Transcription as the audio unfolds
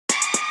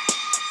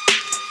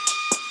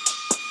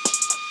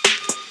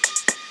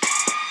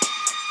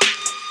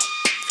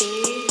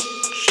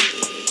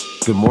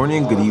Good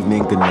morning, good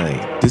evening, good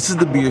night. This is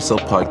the Be Yourself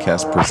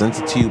podcast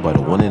presented to you by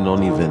the one and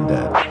only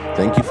Vendad.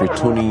 Thank you for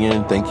tuning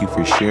in, thank you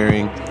for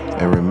sharing,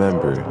 and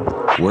remember,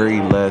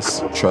 worry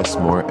less, trust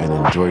more, and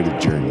enjoy the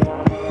journey.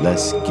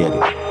 Let's get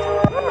it.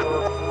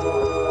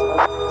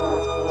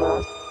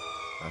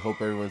 I hope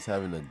everyone's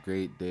having a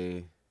great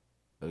day,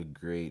 a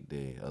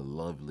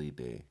lovely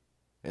day.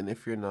 And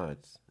if you're not,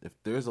 if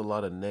there's a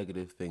lot of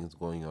negative things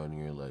going on in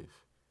your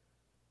life,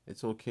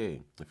 it's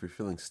okay. If you're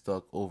feeling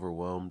stuck,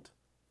 overwhelmed,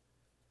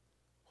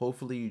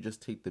 hopefully you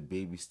just take the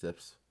baby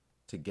steps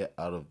to get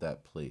out of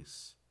that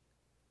place.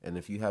 And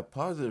if you have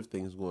positive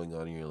things going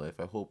on in your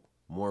life, I hope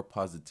more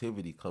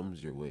positivity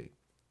comes your way.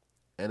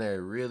 And I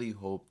really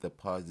hope that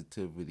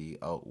positivity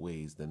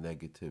outweighs the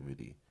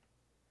negativity.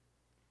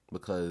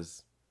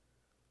 Because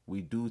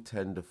we do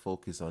tend to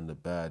focus on the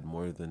bad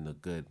more than the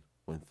good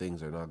when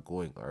things are not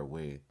going our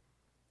way.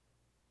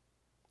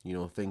 You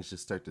know, things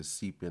just start to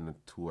seep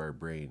into our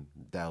brain.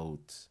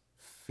 Doubt,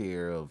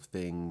 fear of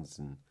things,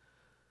 and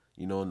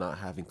not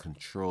having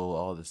control,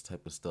 all this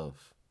type of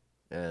stuff.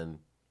 And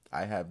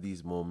I have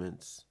these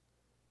moments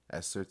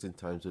at certain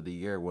times of the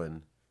year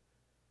when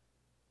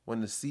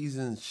the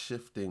season's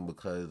shifting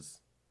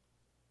because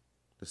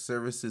the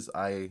services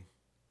I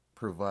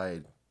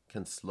provide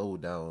can slow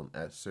down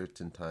at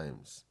certain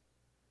times.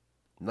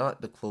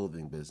 Not the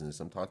clothing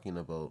business. I'm talking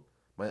about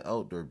my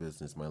outdoor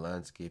business, my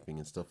landscaping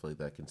and stuff like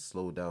that can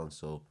slow down.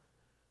 So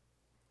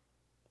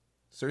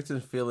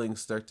certain feelings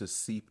start to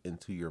seep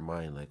into your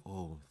mind like,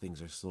 oh, things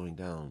are slowing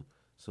down.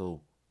 So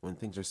when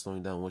things are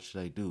slowing down, what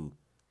should I do?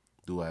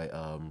 Do I,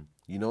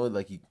 you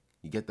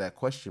get that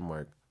question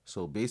mark.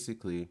 So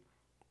basically,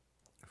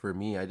 for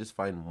me, I just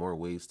find more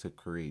ways to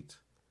create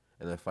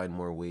and I find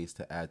more ways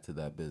to add to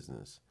that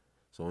business.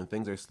 So when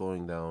things are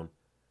slowing down,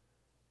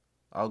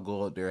 I'll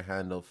go out there,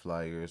 hand out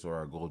flyers, or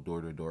I'll go door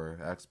to door,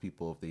 ask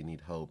people if they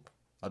need help.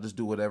 I'll just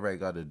do whatever I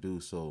got to do.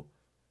 So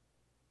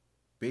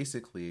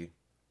basically,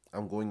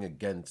 I'm going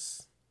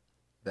against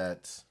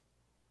that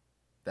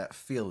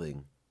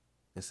feeling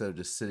instead of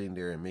just sitting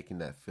there and making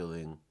that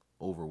feeling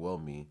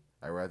overwhelm me.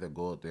 I rather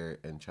go out there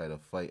and try to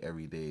fight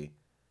every day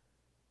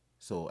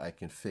so I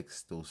can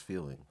fix those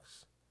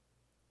feelings.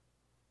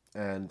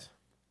 And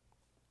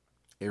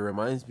it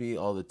reminds me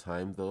all the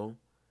time though,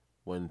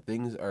 when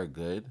things are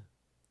good,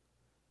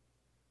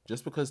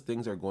 just because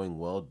things are going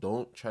well,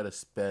 don't try to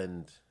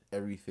spend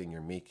everything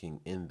you're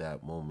making in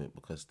that moment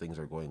because things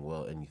are going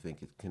well and you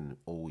think it can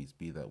always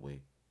be that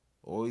way.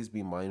 Always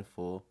be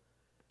mindful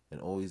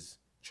and always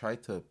try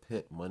to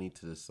put money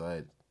to the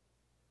side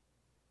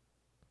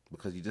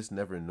because you just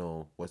never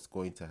know what's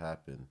going to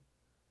happen.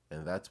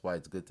 And that's why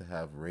it's good to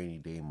have rainy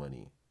day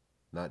money,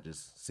 not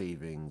just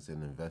savings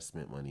and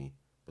investment money,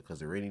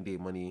 because the rainy day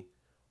money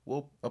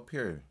will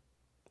appear.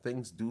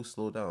 Things do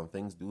slow down,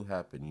 things do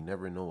happen. You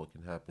never know what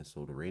can happen.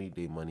 So the rainy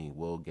day money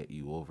will get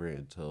you over it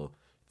until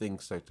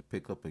things start to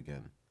pick up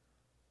again.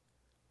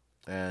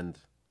 And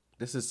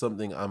this is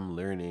something I'm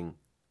learning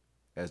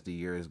as the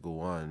years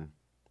go on,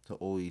 to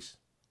always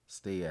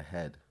stay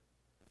ahead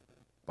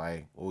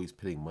by always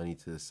putting money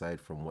to the side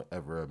from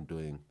whatever I'm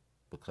doing.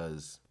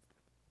 Because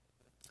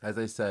as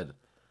I said,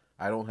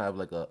 I don't have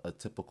like a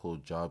typical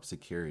job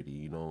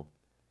security.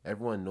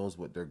 Everyone knows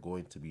what they're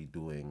going to be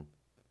doing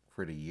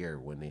for the year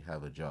when they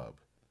have a job,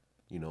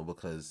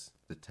 because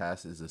the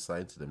task is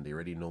assigned to them. They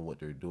already know what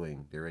they're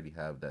doing. They already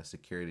have that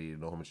security. They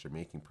know how much they're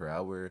making per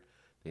hour.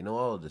 They know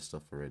all of this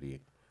stuff already.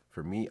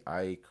 For me,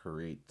 I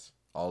create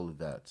all of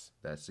that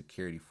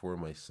security for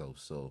myself.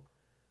 So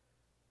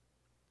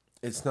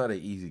it's not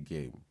an easy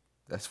game.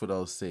 That's what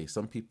I'll say.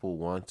 Some people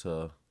want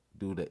to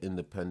do the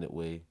independent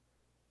way,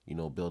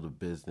 build a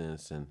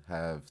business and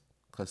have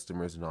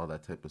customers and all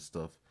that type of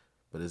stuff.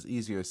 But it's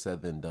easier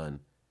said than done.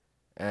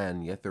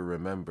 And you have to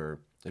remember,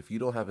 if you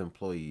don't have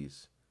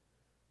employees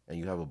and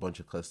you have a bunch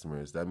of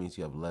customers, that means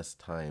you have less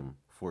time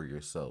for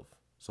yourself.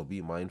 So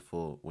be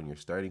mindful when you're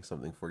starting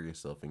something for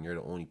yourself and you're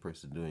the only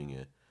person doing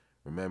it.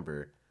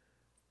 Remember,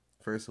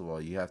 first of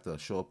all, you have to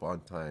show up on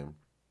time.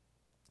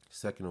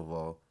 Second of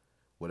all,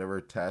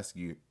 whatever task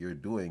you're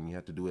doing, you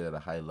have to do it at a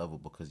high level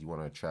because you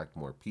want to attract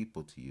more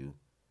people to you.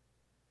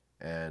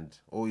 And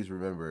always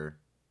remember,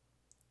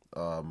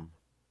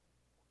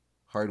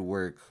 hard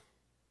work,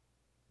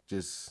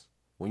 just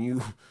when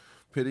you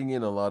putting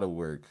in a lot of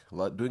work,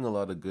 doing a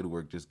lot of good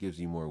work just gives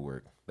you more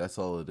work. That's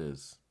all it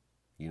is,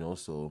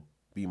 so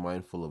be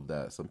mindful of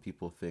that. Some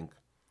people think,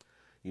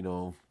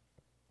 I'm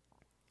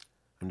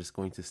just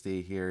going to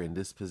stay here in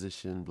this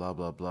position, blah,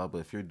 blah, blah. But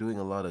if you're doing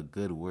a lot of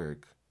good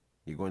work,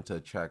 you're going to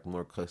attract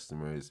more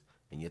customers,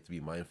 and you have to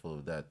be mindful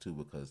of that too,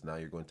 because now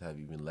you're going to have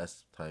even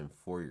less time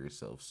for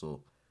yourself.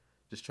 So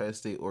just try to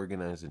stay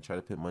organized and try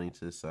to put money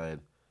to the side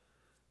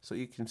so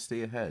you can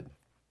stay ahead.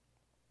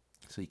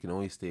 So you can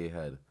always stay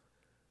ahead.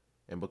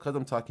 And because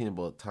I'm talking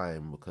about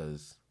time,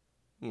 because,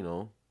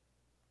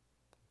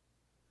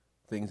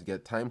 things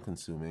get time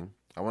consuming,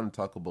 I want to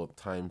talk about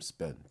time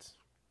spent.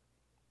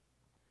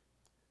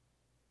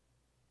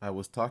 I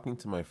was talking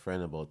to my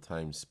friend about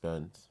time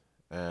spent,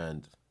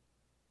 and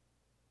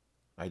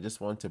I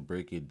just want to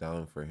break it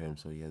down for him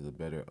so he has a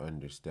better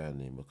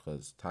understanding,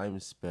 because time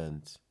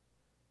spent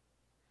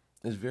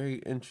is very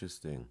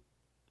interesting,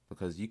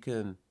 because you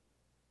can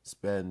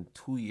spend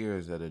 2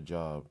 years at a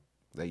job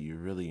that you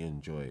really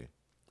enjoy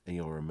and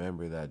you'll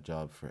remember that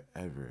job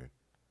forever.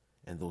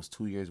 And those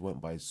 2 years went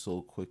by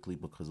so quickly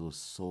because it was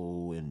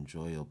so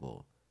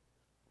enjoyable,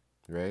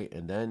 right?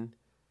 And then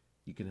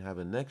you can have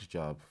a next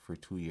job for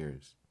 2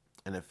 years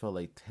and it felt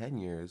like 10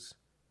 years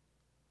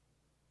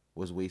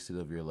was wasted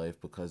of your life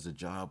because the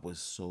job was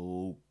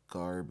so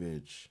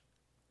garbage.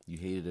 You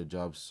hated the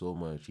job so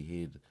much. You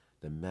hated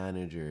the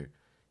manager.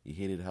 You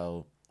hated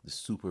how the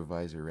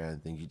supervisor ran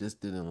things. You just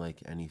didn't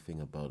like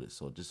anything about it.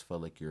 So it just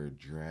felt like you were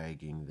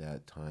dragging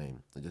that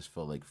time. It just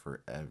felt like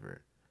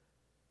forever.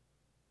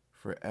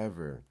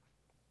 Forever.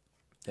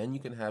 Then you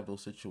can have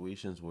those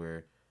situations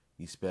where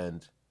you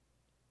spend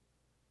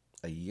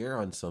a year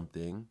on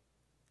something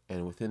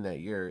and within that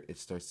year it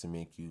starts to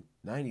make you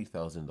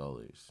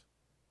 $90,000,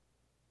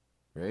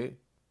 right?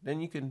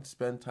 Then you can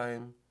spend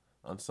time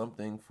on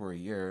something for a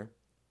year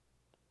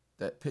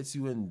that puts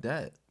you in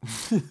debt.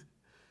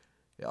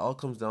 It all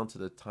comes down to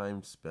the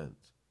time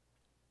spent.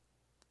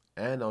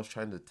 And I was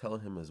trying to tell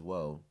him as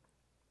well,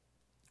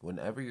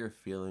 whenever your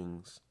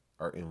feelings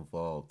are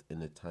involved in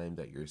the time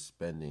that you're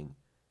spending,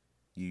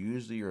 you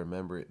usually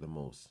remember it the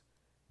most.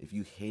 If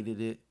you hated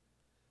it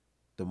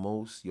the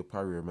most, you'll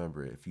probably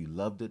remember it. If you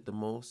loved it the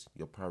most,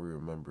 you'll probably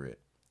remember it.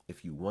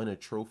 If you won a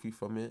trophy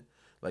from it,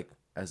 like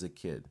as a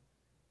kid,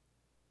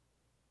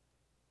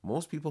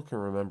 most people can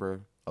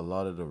remember a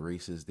lot of the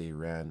races they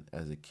ran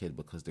as a kid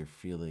because their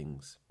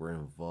feelings were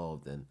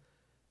involved and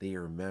they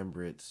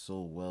remember it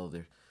so well.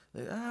 They're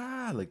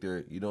like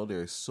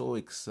they're so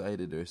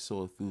excited, they're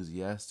so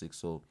enthusiastic.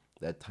 So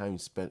that time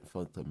spent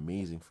felt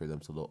amazing for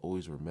them. So they'll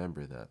always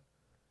remember that.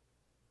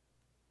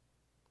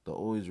 They'll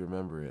always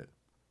remember it.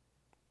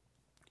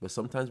 But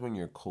sometimes when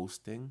you're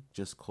coasting,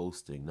 just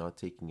coasting, not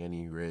taking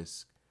any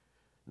risk,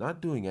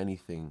 not doing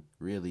anything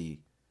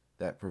really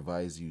that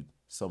provides you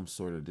some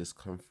sort of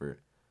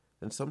discomfort,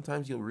 and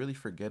sometimes you'll really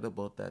forget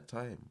about that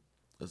time.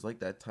 It's like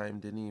that time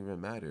didn't even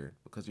matter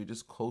because you're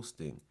just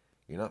coasting.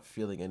 You're not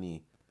feeling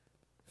any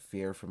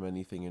fear from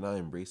anything. You're not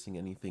embracing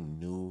anything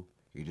new.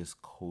 You're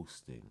just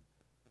coasting.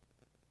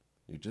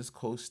 You're just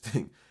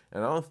coasting.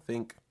 And I don't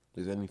think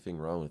there's anything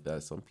wrong with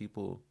that. Some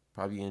people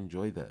probably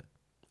enjoy that.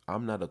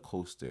 I'm not a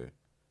coaster.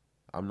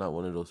 I'm not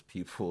one of those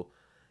people.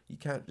 You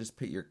can't just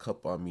put your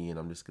cup on me and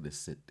I'm just gonna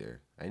sit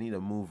there. I need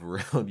to move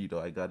around,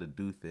 I gotta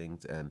do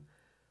things, and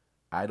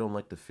I don't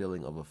like the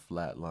feeling of a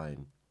flat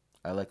line.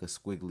 I like a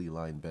squiggly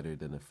line better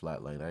than a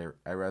flat line.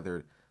 I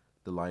rather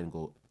the line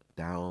go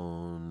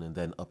down and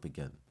then up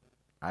again.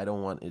 I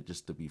don't want it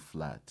just to be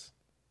flat.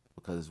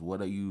 Because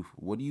what are you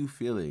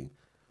feeling?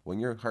 When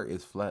your heart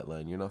is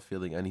flatline, you're not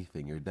feeling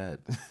anything. You're dead.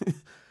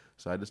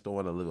 So I just don't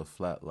want to live a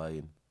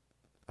flatline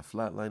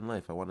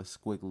life. I want a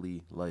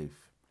squiggly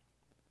life.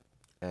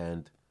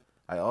 And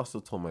I also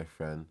told my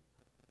friend,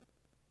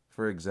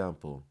 for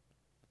example,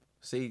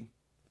 say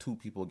two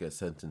people get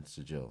sentenced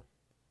to jail.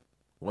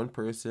 One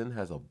person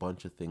has a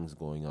bunch of things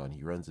going on.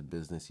 He runs a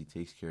business, he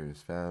takes care of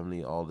his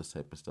family, all this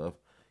type of stuff.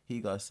 He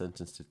got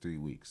sentenced to 3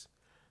 weeks.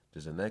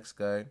 There's a next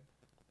guy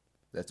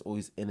that's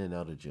always in and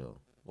out of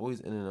jail. Always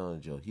in and out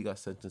of jail. He got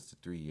sentenced to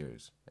 3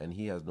 years. And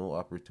he has no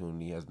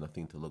opportunity, he has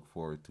nothing to look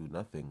forward to,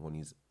 nothing when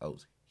he's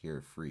out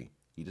here free.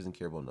 He doesn't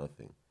care about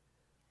nothing.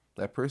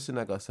 That person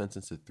that got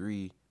sentenced to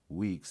 3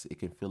 weeks, it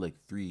can feel like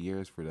 3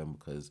 years for them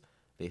because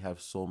they have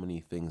so many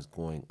things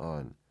going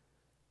on.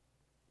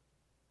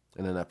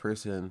 And then that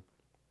person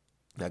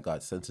that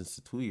got sentenced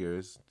to 2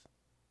 years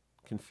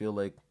can feel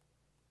like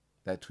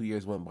that 2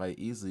 years went by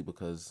easily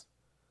because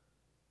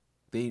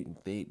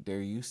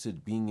they're used to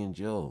being in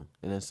jail.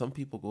 And then some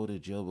people go to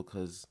jail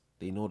because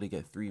they know they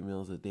get 3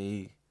 meals a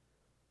day.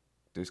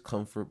 There's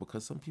comfort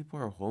because some people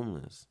are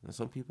homeless and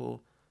some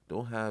people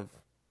don't have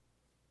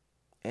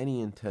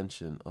any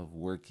intention of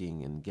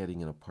working and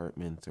getting an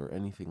apartment or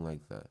anything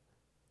like that.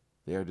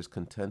 They are just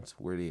content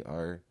where they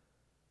are.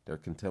 They're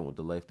content with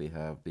the life they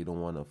have. They don't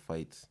want to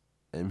fight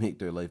and make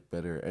their life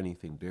better or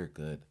anything. They're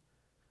good.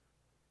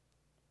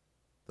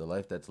 The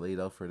life that's laid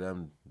out for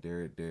them,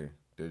 they're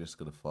just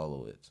gonna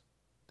follow it.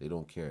 They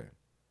don't care.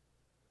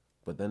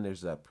 But then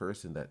there's that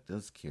person that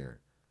does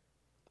care.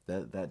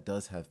 That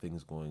does have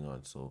things going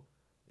on. So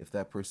if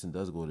that person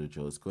does go to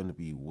jail, it's going to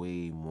be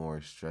way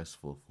more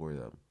stressful for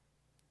them.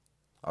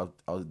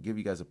 I'll give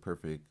you guys a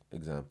perfect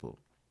example.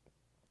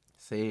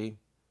 Say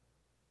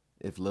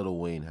if Lil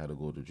Wayne had to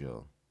go to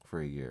jail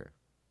for a year.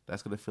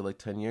 That's gonna feel like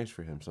 10 years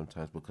for him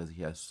sometimes because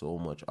he has so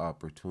much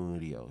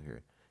opportunity out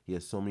here. He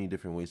has so many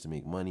different ways to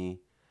make money.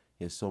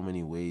 He has so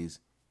many ways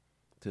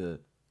to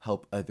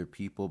help other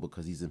people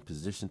because he's in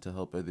position to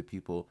help other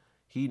people.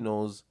 He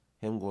knows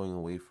him going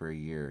away for a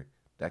year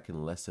that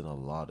can lessen a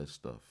lot of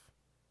stuff.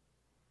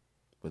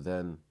 But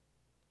then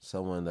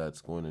someone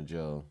that's going to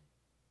jail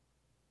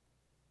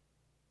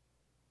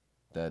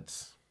that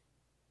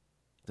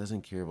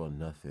doesn't care about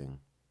nothing.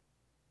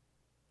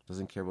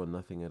 Doesn't care about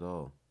nothing at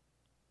all.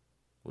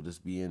 will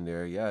just be in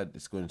there. Yeah,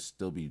 it's going to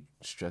still be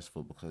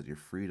stressful because your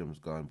freedom's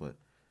gone, but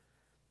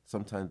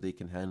sometimes they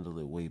can handle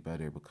it way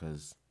better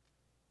because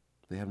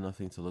they have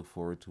nothing to look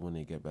forward to when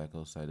they get back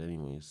outside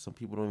anyways. Some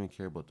people don't even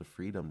care about the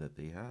freedom that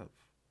they have.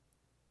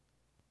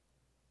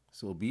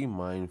 So be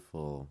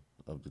mindful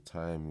of the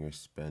time you're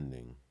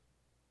spending.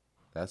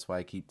 That's why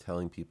I keep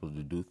telling people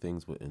to do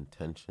things with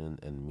intention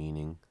and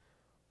meaning,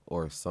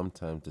 or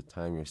sometimes the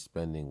time you're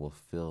spending will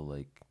feel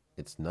like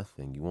it's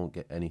nothing. You won't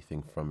get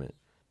anything from it.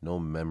 No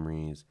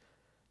memories,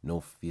 no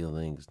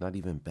feelings, not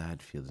even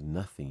bad feelings,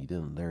 nothing. You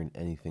didn't learn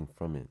anything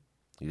from it.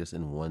 You're just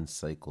in one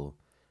cycle.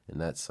 In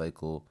that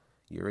cycle,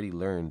 you already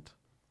learned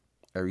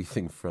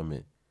everything from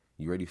it.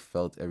 You already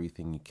felt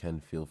everything you can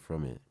feel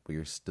from it, but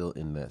you're still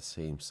in that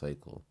same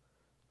cycle.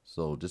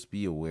 So just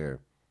be aware.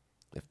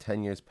 If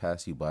 10 years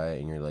pass you by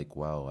and you're like,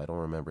 wow, I don't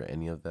remember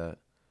any of that,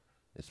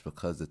 it's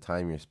because the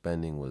time you're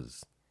spending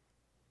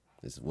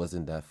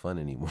wasn't that fun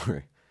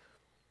anymore.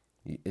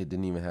 It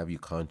didn't even have you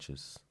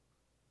conscious.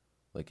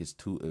 Like it's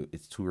too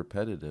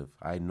repetitive.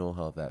 I know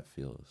how that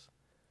feels.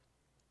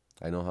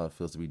 I know how it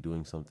feels to be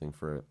doing something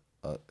for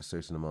a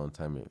certain amount of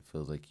time and it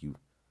feels like you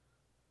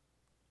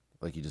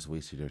just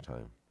wasted your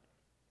time.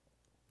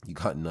 You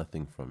got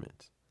nothing from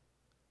it.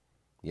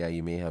 Yeah,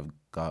 you may have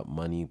got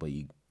money, but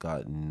you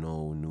got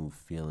no new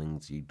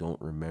feelings. You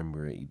don't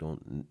remember it.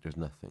 There's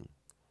nothing.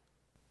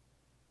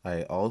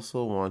 I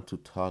also want to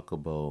talk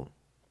about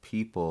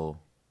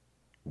people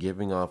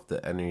giving off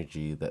the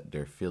energy that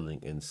they're feeling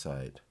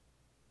inside.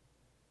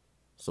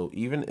 So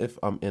even if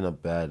I'm in a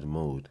bad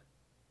mood,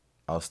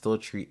 I'll still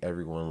treat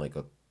everyone like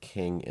a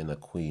king and a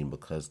queen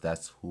because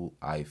that's who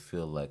I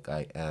feel like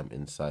I am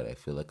inside. I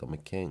feel like I'm a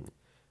king.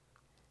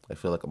 I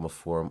feel like I'm a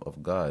form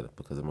of God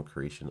because I'm a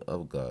creation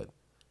of God.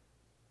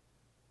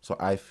 So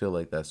I feel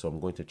like that, so I'm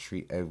going to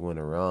treat everyone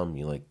around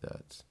me like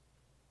that.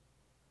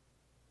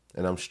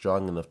 And I'm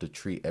strong enough to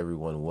treat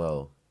everyone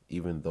well,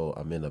 even though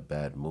I'm in a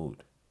bad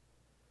mood.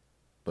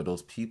 But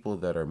those people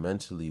that are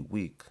mentally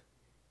weak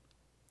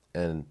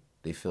and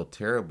they feel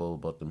terrible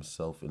about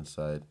themselves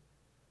inside,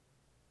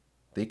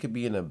 they could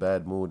be in a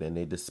bad mood and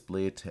they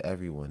display it to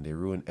everyone. They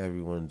ruin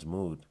everyone's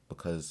mood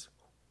because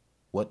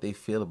what they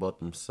feel about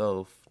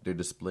themselves, they're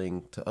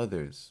displaying to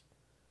others.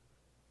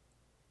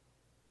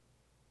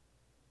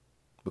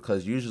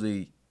 Because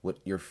usually what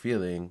you're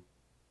feeling,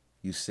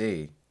 you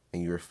say,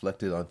 and you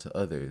reflect it onto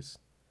others.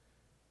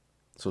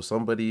 So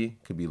somebody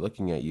could be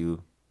looking at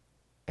you,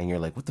 and you're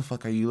like, what the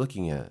fuck are you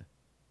looking at?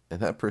 And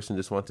that person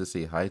just wants to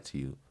say hi to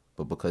you.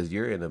 But because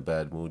you're in a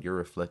bad mood, you're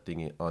reflecting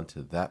it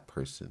onto that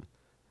person.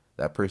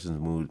 That person's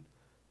mood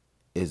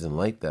isn't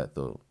like that,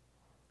 though.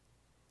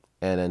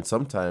 And then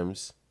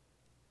sometimes,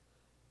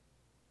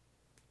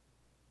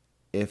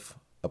 if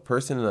a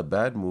person in a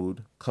bad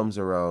mood comes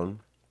around,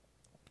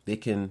 they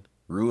can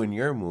ruin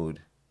your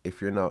mood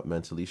if you're not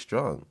mentally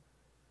strong.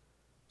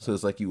 So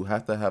it's like you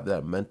have to have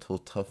that mental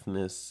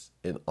toughness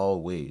in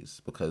all ways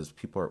because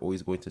people are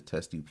always going to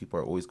test you. People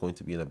are always going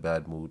to be in a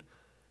bad mood.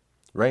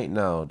 Right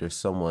now, there's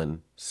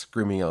someone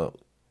screaming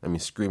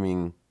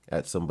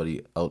at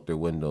somebody out their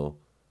window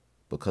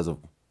because of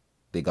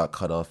they got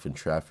cut off in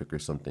traffic or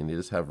something. They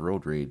just have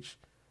road rage.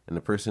 And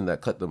the person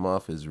that cut them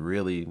off is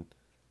really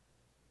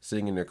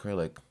sitting in their car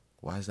like,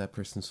 why is that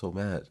person so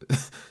mad?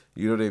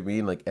 You know what I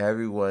mean? Like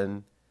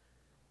everyone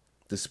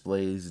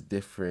displays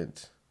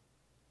different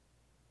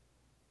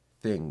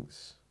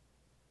things.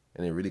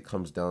 And it really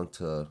comes down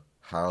to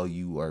how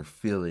you are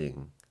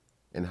feeling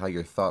and how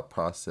your thought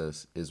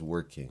process is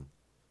working.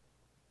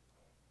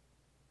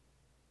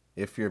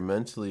 If you're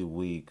mentally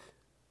weak,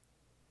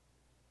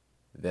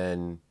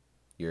 then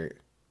you're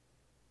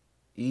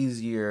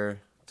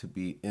easier to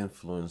be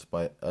influenced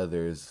by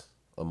others'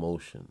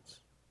 emotions.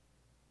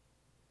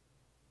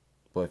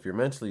 But if you're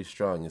mentally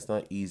strong, it's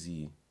not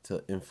easy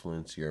to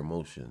influence your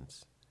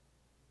emotions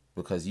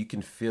because you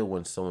can feel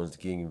when someone's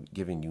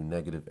giving you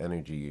negative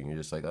energy and you're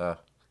just like,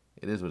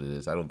 it is what it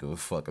is. I don't give a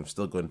fuck. I'm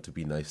still going to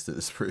be nice to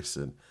this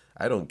person.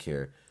 I don't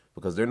care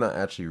because they're not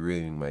actually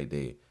ruining my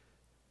day.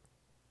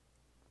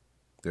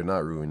 They're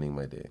not ruining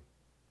my day.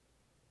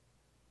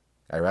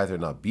 I'd rather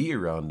not be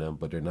around them,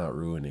 but they're not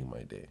ruining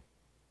my day.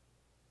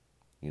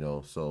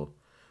 So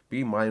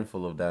be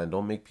mindful of that and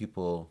don't make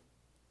people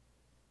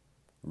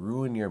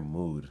ruin your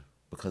mood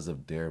because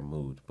of their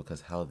mood,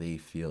 because how they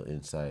feel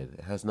inside.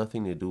 It has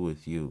nothing to do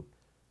with you.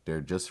 They're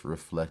just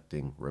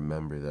reflecting.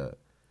 Remember that.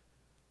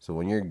 So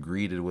when you're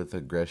greeted with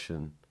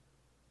aggression,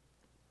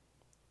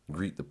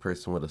 greet the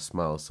person with a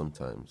smile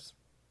sometimes.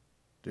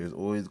 There's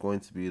always going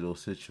to be those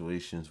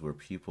situations where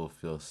people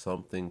feel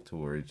something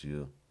towards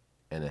you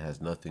and it has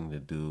nothing to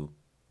do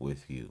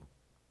with you.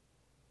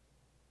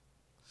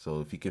 So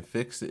if you can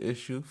fix the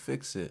issue,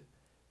 fix it.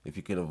 If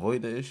you can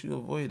avoid the issue,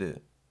 avoid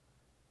it.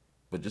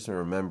 But just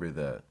remember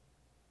that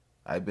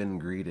I've been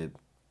greeted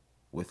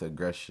with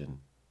aggression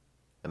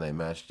and I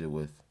matched it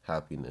with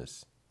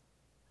happiness.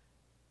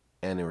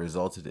 And it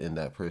resulted in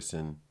that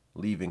person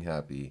leaving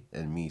happy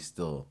and me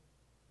still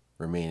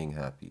remaining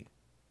happy.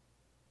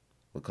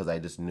 Because I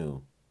just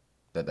knew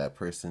that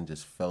person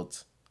just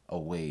felt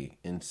away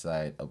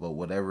inside about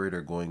whatever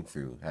they're going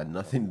through. It had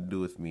nothing to do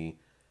with me.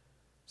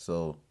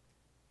 So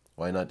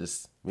why not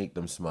just make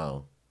them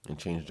smile and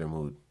change their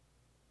mood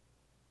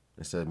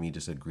instead of me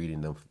just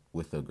greeting them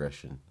with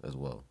aggression as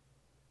well?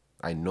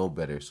 I know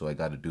better, so I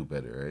got to do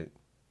better,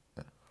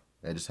 right?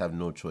 I just have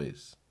no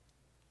choice.